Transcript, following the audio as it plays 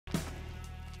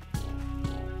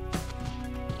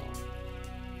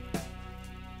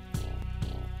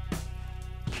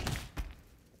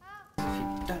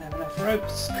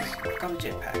ropes, because I've got a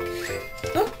jetpack.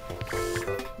 Oh!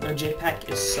 No, jetpack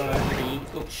is so the...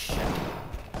 Oh shit.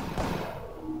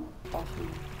 Often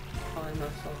find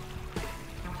myself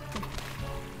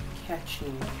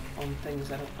catching on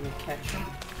things I don't want to catch on.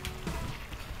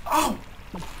 Oh!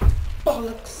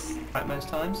 Bollocks! Right most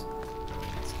times.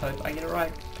 Let's hope I get it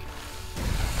right.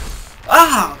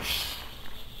 Ah!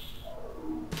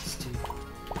 Stupid.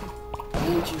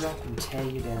 Build you up and tear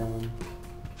you down.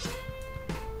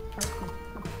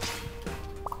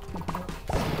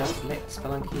 Don't let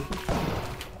Spelunky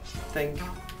think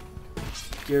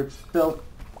you're built.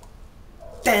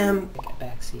 Damn!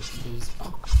 Backseat, please.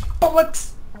 Oh,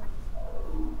 bollocks!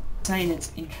 Saying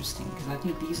it's interesting because I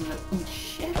think these are the oh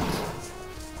shit.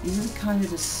 These are the kind of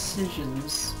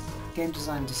decisions, game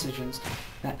design decisions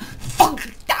that fuck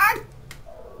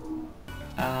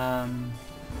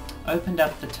opened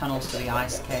up the tunnels to the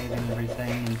ice cave and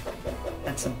everything, and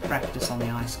had some practice on the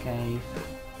ice cave.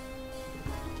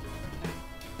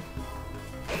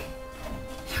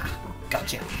 Ha!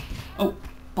 Gotcha! Oh,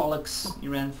 bollocks!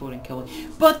 You ran forward and killed me.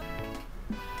 But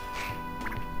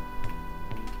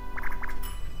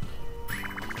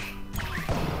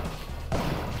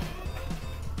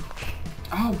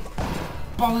oh,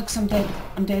 bollocks! I'm dead.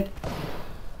 I'm dead.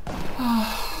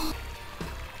 Oh.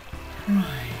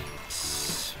 Right.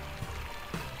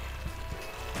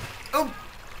 Oh.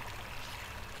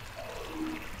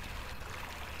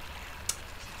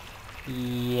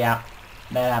 Yeah,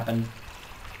 that happened.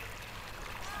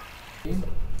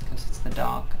 Because it's the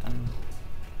dark and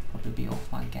probably be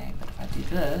off my game. But if I do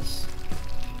this,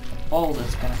 the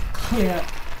boulder's gonna clear.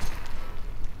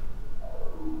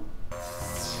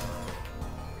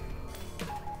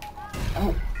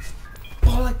 Oh,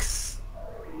 bollocks!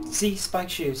 See, spike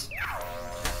shoes.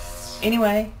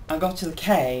 Anyway, I got to the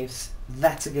caves.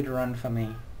 That's a good run for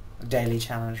me. A daily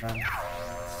challenge run.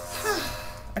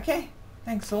 Okay,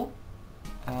 thanks all.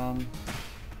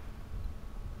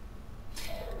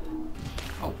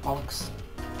 Oh, bollocks.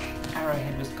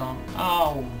 Arrowhead was gone.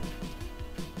 Oh!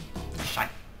 Shite.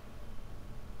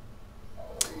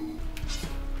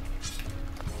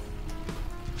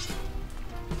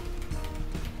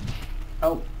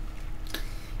 Oh.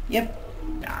 Yep.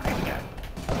 Ah, there we go.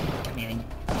 Come here, you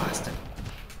bastard.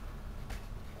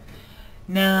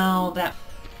 Now that...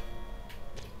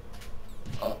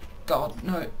 Oh, God,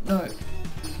 no, no.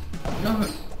 No.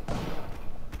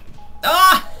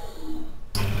 Ah!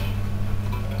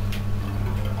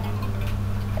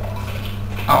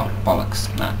 Oh, bollocks,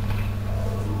 man.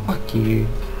 Fuck you.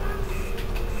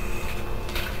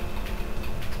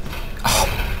 Oh.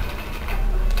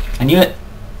 I knew it.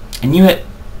 I knew it.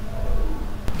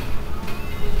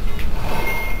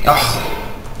 Oh.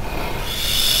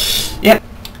 Yep.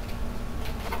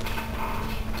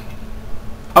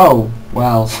 Oh,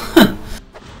 well.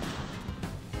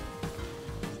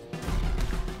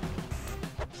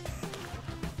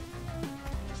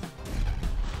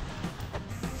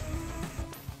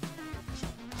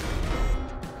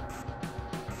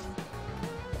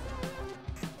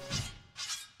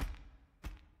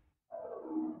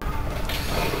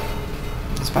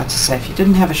 I was about to say, if you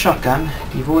didn't have a shotgun,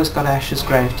 you've always got Ash's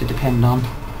grave to depend on.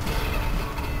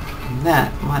 And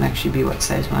that might actually be what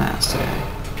saves my ass today.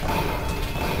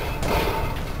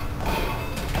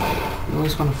 You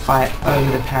always want to fight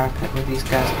over the parapet with these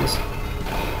guys, because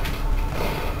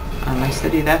unless they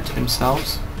do that to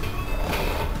themselves.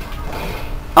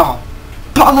 Oh,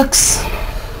 bollocks!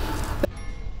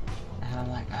 And I'm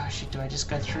like, oh shit, do I just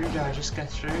go through? Do I just go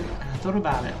through? And I thought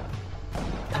about it.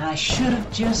 And I should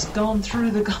have just gone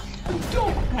through the goddamn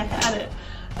door. I had it.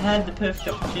 I had the perfect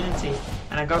opportunity.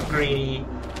 And I got greedy.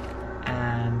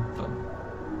 And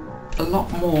a lot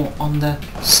more on the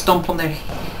stomp on their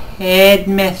head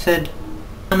method.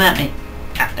 Come at me.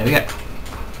 Ah, there we go.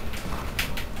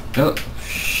 Oh,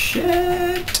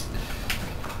 shit.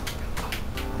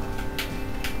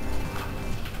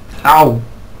 Ow.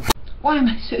 Why am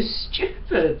I so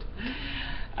stupid?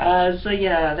 So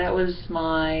yeah, that was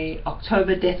my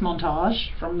October Death Montage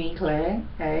from me, Claire.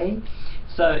 Hey,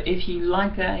 so if you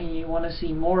like that and you want to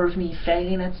see more of me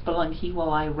failing at Spelunky while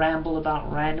I ramble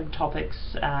about random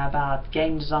topics about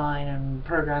game design and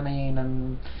programming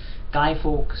and Guy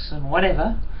Fawkes and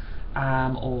whatever,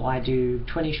 or I do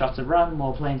 20 shots of run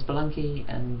while playing Spelunky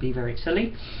and be very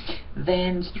silly,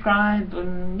 then subscribe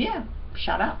and yeah,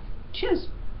 shout out. Cheers.